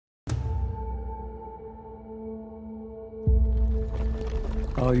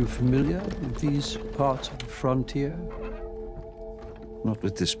Are you familiar with these parts of the frontier? Not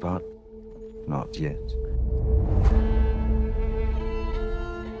with this part. Not yet.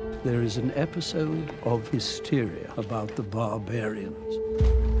 There is an episode of hysteria about the Barbarians.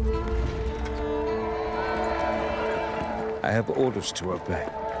 I have orders to obey.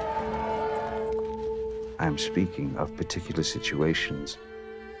 I am speaking of particular situations.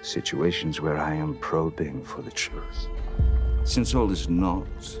 Situations where I am probing for the truth. Since all is not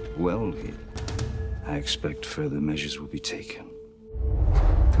well here, I expect further measures will be taken.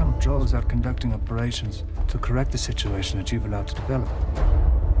 Colonel Joll is out conducting operations to correct the situation that you've allowed to develop.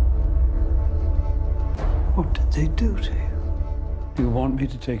 What did they do to you? You want me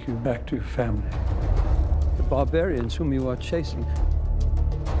to take you back to your family? The barbarians whom you are chasing.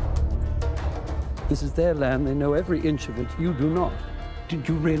 This is their land. They know every inch of it. You do not. Did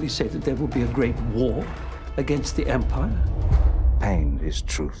you really say that there will be a great war against the Empire? Pain is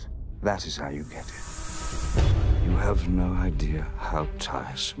truth. That is how you get it. You have no idea how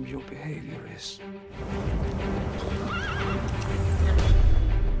tiresome your behavior is.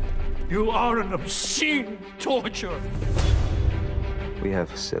 You are an obscene torture. We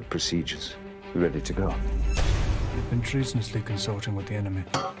have set procedures. We're ready to go. You've been treasonously consorting with the enemy.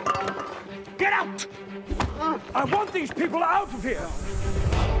 Get out! I want these people out of here!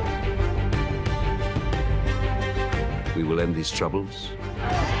 We will end these troubles.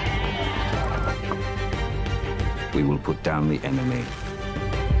 We will put down the enemy.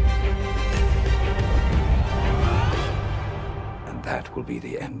 And that will be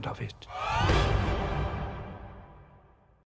the end of it.